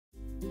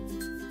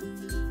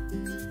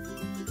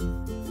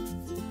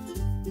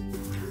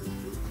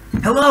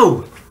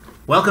Hello!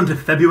 Welcome to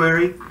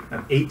February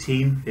of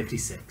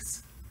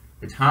 1856,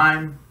 the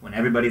time when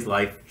everybody's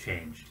life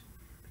changed,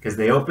 because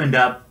they opened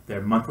up their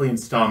monthly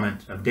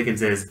installment of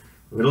Dickens's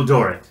Little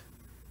Dorrit,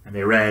 and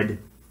they read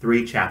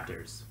 3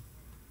 chapters.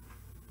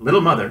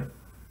 Little Mother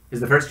is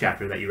the first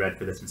chapter that you read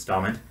for this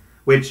installment,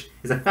 which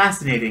is a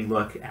fascinating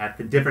look at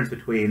the difference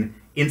between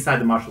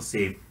inside the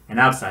Marshalsea and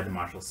outside the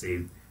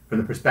Marshalsea from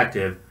the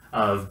perspective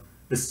of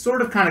the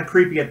sort of kind of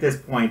creepy at this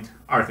point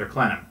Arthur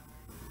Clennam.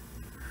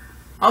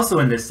 Also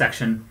in this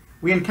section,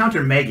 we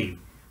encounter Maggie,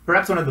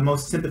 perhaps one of the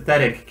most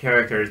sympathetic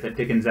characters that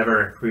Dickens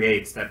ever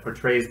creates, that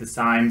portrays the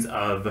signs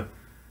of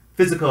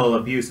physical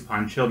abuse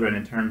upon children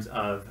in terms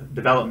of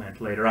development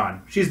later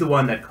on. She's the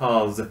one that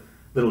calls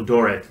Little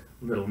Dorrit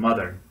Little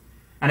Mother.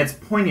 And it's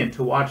poignant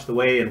to watch the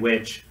way in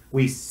which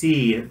we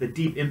see the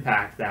deep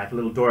impact that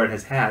Little Dorrit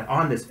has had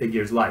on this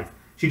figure's life.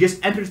 She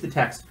just enters the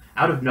text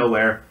out of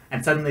nowhere,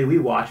 and suddenly we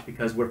watch,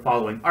 because we're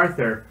following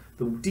Arthur,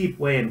 the deep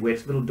way in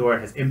which Little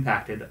Dorrit has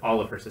impacted all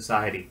of her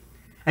society.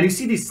 And you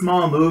see these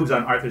small moves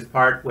on Arthur's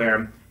part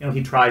where,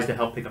 he tries to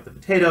help pick up the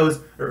potatoes,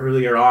 or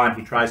earlier on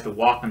he tries to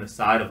walk on the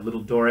side of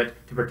Little Dorrit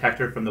to protect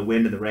her from the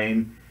wind and the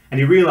rain. And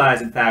you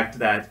realize, in fact,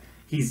 that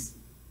he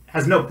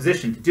has no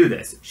position to do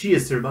this. She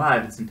has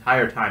survived this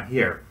entire time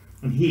here,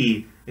 and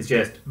he is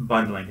just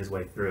bundling his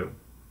way through.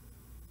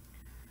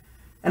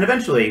 And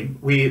eventually,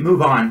 we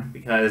move on,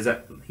 because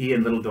he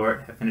and Little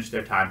Dorrit have finished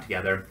their time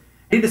together.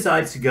 He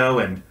decides to go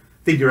and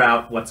figure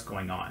out what's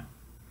going on.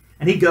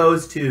 And he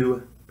goes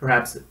to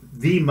perhaps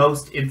the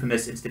most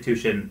infamous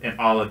institution in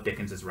all of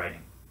Dickens's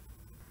writing.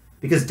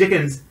 Because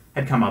Dickens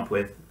had come up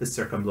with the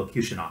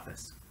Circumlocution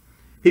Office.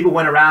 People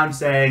went around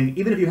saying,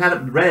 even if you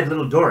haven't read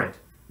Little Dorrit,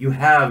 you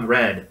have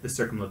read the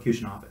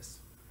Circumlocution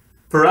Office.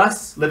 For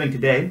us, living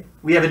today,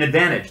 we have an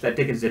advantage that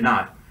Dickens did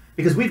not,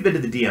 because we've been to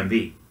the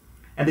DMV.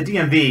 And the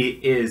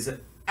DMV is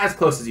as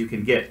close as you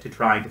can get to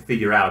trying to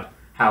figure out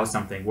how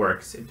something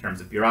works in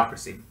terms of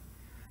bureaucracy.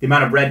 The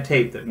amount of red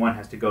tape that one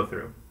has to go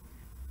through.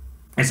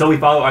 And so we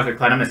follow Arthur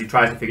Clennam as he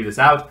tries to figure this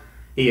out.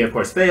 He, of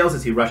course, fails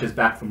as he rushes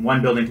back from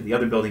one building to the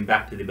other building,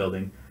 back to the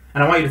building.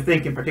 And I want you to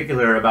think in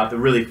particular about the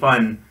really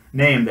fun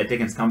name that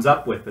Dickens comes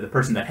up with for the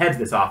person that heads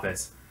this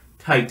office,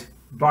 Tite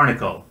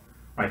Barnacle.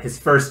 Right, his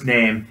first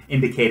name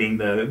indicating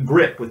the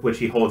grip with which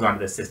he holds onto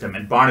this system,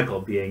 and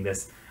barnacle being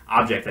this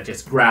object that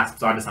just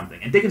grasps onto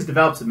something. And Dickens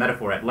develops a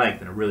metaphor at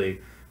length in a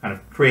really kind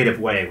of creative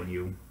way when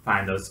you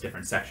find those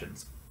different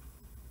sections.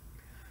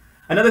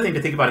 Another thing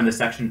to think about in this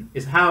section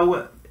is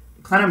how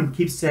Clennam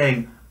keeps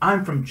saying,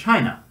 "I'm from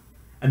China,"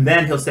 and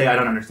then he'll say, "I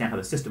don't understand how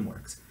the system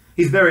works."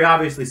 He's very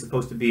obviously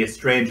supposed to be a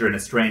stranger in a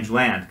strange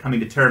land, coming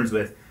to terms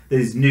with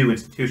these new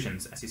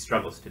institutions as he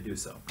struggles to do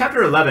so.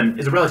 Chapter 11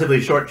 is a relatively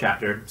short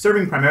chapter,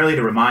 serving primarily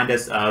to remind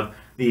us of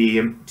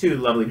the 2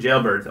 lovely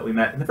jailbirds that we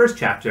met in the first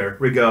chapter,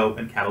 Rigaud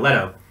and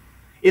Cavaletto.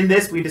 In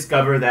this, we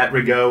discover that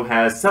Rigaud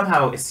has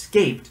somehow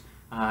escaped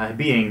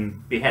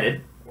being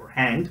beheaded, or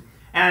hanged,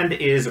 and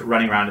is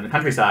running around in the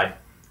countryside.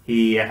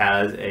 He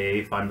has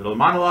a fun little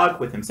monologue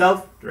with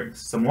himself,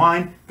 drinks some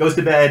wine, goes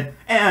to bed,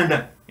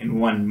 and, in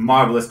one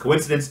marvelous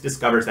coincidence,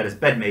 discovers that his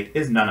bedmate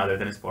is none other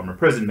than his former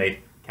prison mate,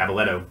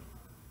 Cavaletto.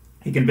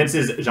 He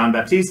convinces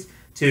Jean-Baptiste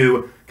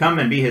to come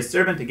and be his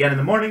servant again in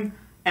the morning,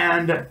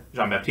 and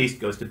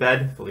Jean-Baptiste goes to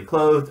bed, fully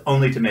clothed,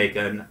 only to make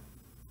an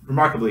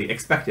remarkably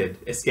expected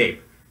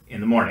escape in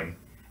the morning.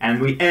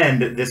 And we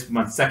end this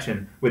month's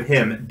section with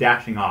him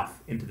dashing off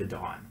into the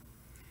dawn.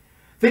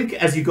 Think,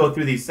 as you go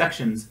through these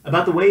sections,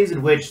 about the ways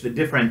in which the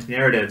different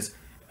narratives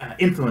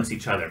influence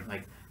each other.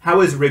 Like,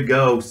 how is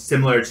Rigaud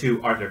similar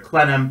to Arthur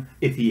Clennam,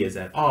 if he is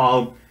at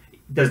all?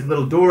 Does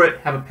Little Dorrit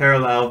have a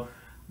parallel?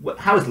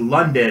 How is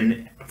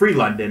London, free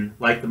London,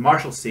 like the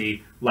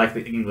Marshalsea, like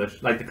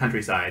the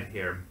countryside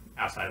here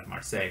outside of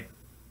Marseille?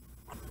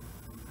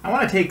 I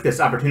want to take this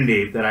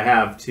opportunity that I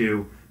have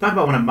to talk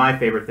about one of my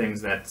favorite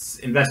things that's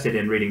invested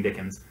in reading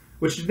Dickens,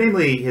 which is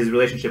namely his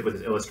relationship with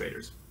his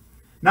illustrators.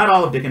 Not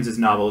all of Dickens's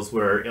novels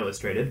were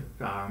illustrated.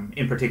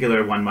 In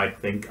particular, one might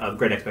think of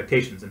Great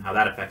Expectations and how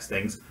that affects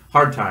things,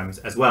 Hard Times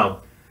as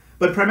well.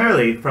 But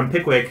primarily, from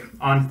Pickwick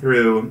on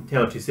through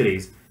Tale of Two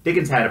Cities,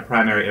 Dickens had a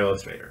primary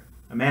illustrator,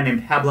 a man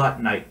named Hablot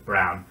Knight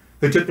Brown,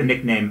 who took the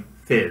nickname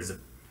Phiz.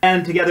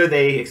 And together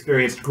they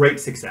experienced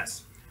great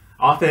success.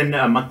 Often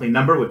a monthly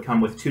number would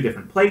come with 2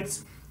 different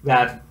plates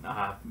that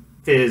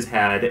Phiz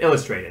had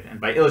illustrated.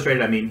 And by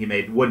illustrated, I mean he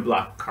made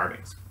woodblock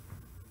carvings.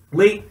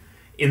 Late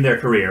in their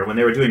career, when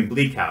they were doing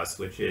Bleak House,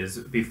 which is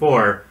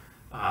before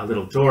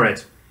Little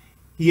Dorrit,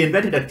 he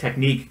invented a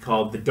technique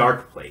called the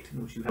dark plate,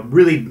 in which you have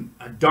really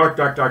a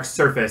dark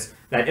surface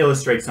that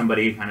illustrates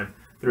somebody kind of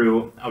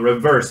through a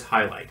reverse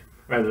highlight.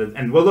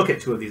 And we'll look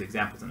at 2 of these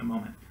examples in a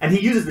moment. And he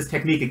uses this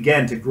technique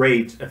again to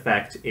great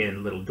effect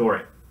in Little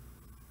Dorrit.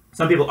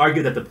 Some people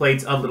argue that the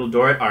plates of Little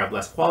Dorrit are of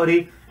less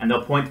quality, and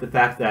they'll point to the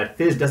fact that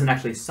Phiz doesn't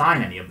actually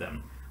sign any of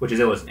them, which is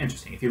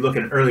interesting. If you look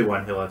at an early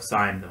one, he'll have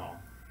signed them all.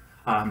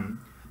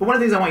 But one of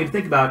the things I want you to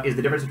think about is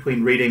the difference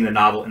between reading the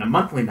novel in a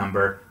monthly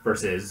number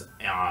versus,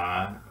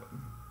 by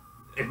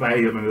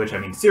which I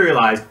mean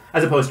serialized,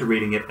 as opposed to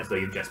reading it as though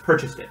you've just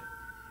purchased it.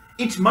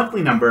 Each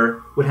monthly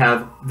number would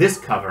have this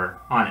cover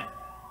on it.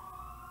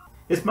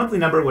 This monthly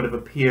number would have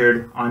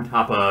appeared on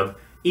top of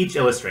each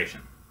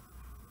illustration,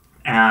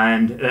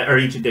 or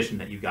each edition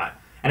that you got.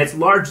 And it's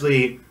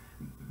largely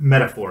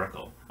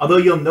metaphorical. Although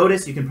you'll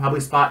notice, you can probably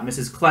spot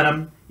Mrs.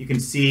 Clennam, you can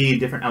see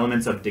different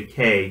elements of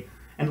decay,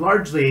 and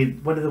largely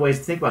one of the ways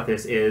to think about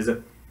this is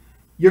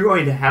you're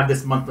going to have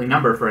this monthly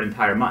number for an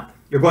entire month.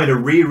 You're going to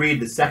reread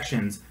the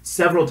sections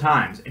several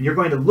times, and you're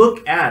going to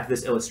look at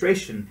this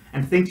illustration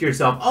and think to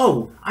yourself,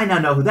 oh, I now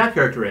know who that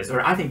character is, or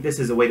I think this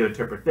is a way to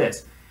interpret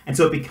this. And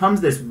so it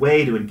becomes this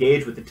way to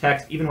engage with the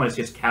text, even when it's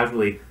just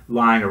casually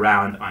lying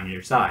around on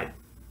your side.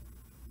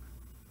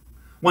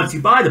 Once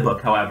you buy the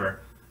book, however,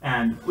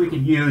 and we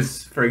can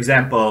use, for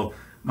example,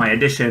 my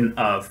edition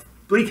of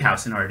Bleak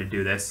House in order to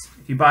do this.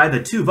 If you buy the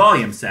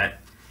 2-volume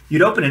set,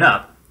 you'd open it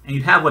up, and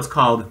you'd have what's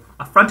called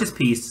a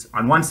frontispiece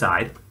on one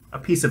side, a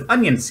piece of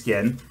onion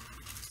skin,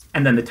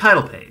 and then the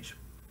title page.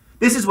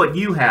 This is what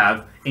you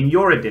have in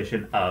your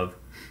edition of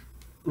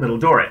Little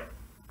Dorrit.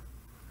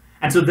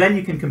 And so then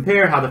you can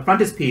compare how the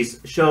frontispiece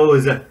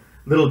shows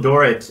Little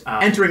Dorrit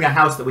entering a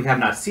house that we have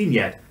not seen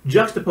yet,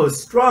 juxtaposed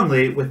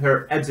strongly with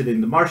her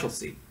exiting the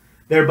Marshalsea,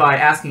 thereby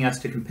asking us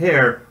to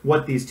compare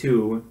what these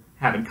two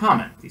have in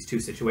common, these two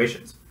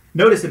situations.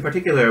 Notice in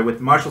particular with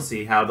the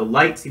Marshalsea how the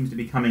light seems to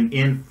be coming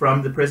in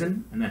from the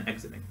prison and then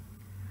exiting.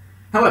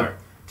 However,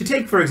 to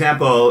take, for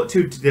example,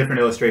 two different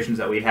illustrations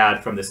that we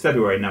had from this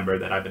February number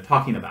that I've been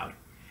talking about.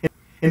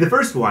 In the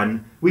first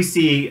one, we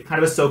see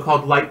kind of a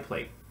so-called light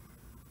plate.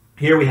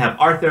 Here we have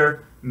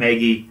Arthur,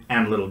 Maggie,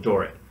 and Little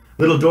Dorrit.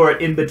 Little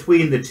Dorrit in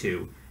between the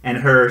two, and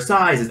her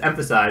size is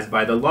emphasized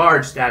by the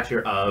large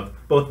stature of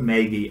both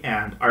Maggie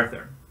and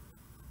Arthur.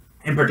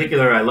 In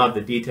particular, I love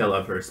the detail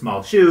of her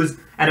small shoes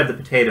and of the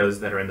potatoes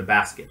that are in the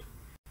basket.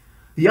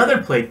 The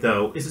other plate,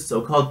 though, is a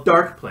so-called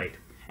dark plate.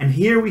 And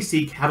here we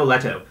see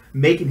Cavaletto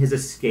making his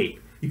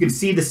escape. You can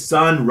see the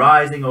sun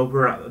rising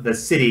over the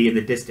city in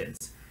the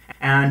distance.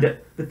 And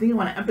the thing I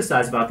want to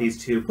emphasize about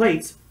these two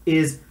plates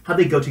is how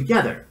they go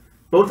together.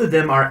 Both of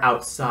them are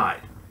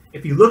outside.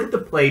 If you look at the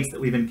plates that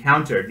we've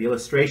encountered, the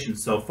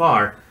illustrations so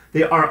far,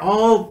 they are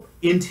all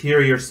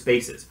interior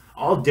spaces,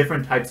 all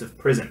different types of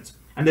prisons.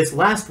 And this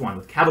last one,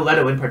 with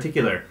Cavaletto in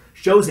particular,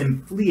 shows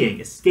him fleeing,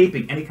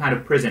 escaping any kind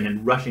of prison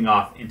and rushing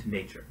off into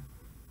nature.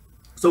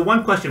 So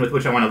one question with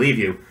which I want to leave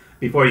you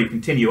before you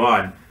continue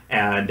on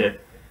and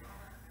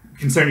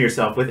concern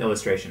yourself with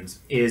illustrations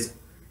is,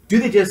 do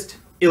they just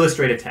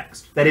illustrate a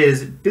text? That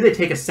is, do they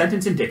take a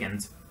sentence in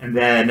Dickens and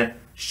then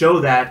show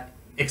that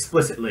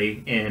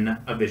explicitly in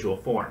a visual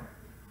form?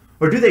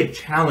 Or do they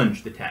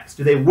challenge the text?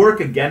 Do they work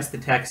against the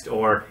text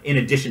or in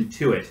addition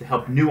to it to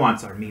help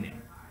nuance our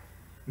meaning?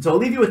 And so I'll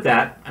leave you with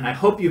that, and I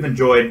hope you've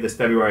enjoyed this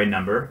February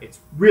number. It's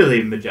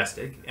really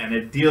majestic, and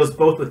it deals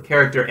both with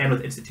character and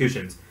with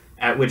institutions,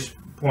 at which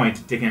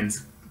point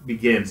Dickens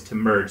begins to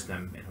merge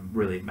them in a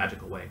really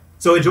magical way.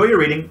 So enjoy your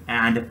reading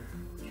and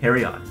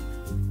carry on.